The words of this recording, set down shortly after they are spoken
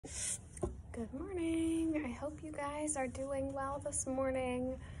Good morning. I hope you guys are doing well this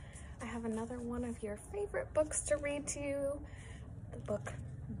morning. I have another one of your favorite books to read to you. The book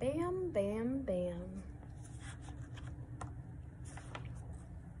Bam, Bam, Bam.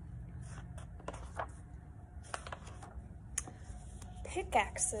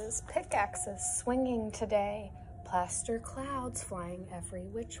 Pickaxes, pickaxes swinging today. Plaster clouds flying every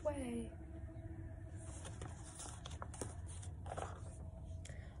which way.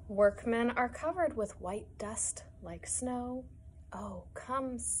 Workmen are covered with white dust like snow. Oh,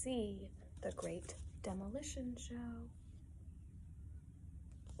 come see the great demolition show.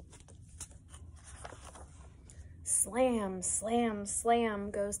 Slam, slam, slam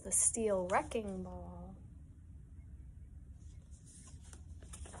goes the steel wrecking ball.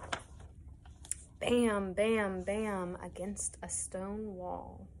 Bam, bam, bam against a stone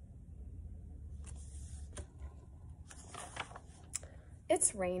wall.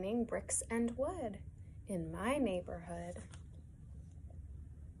 It's raining bricks and wood in my neighborhood.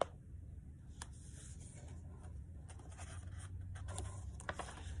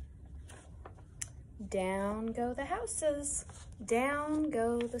 Down go the houses, down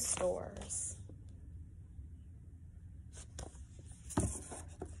go the stores.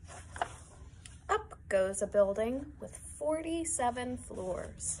 Up goes a building with 47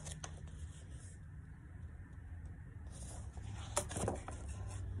 floors.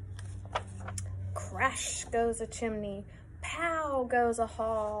 Crash goes a chimney, pow goes a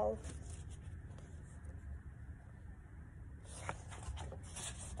hall.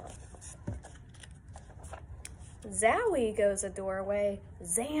 Zowie goes a doorway,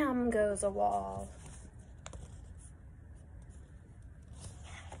 zam goes a wall.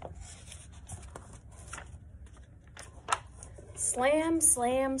 Slam,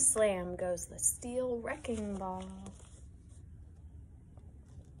 slam, slam goes the steel wrecking ball.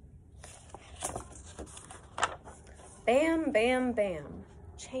 Bam, bam, bam,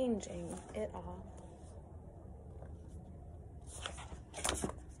 changing it all.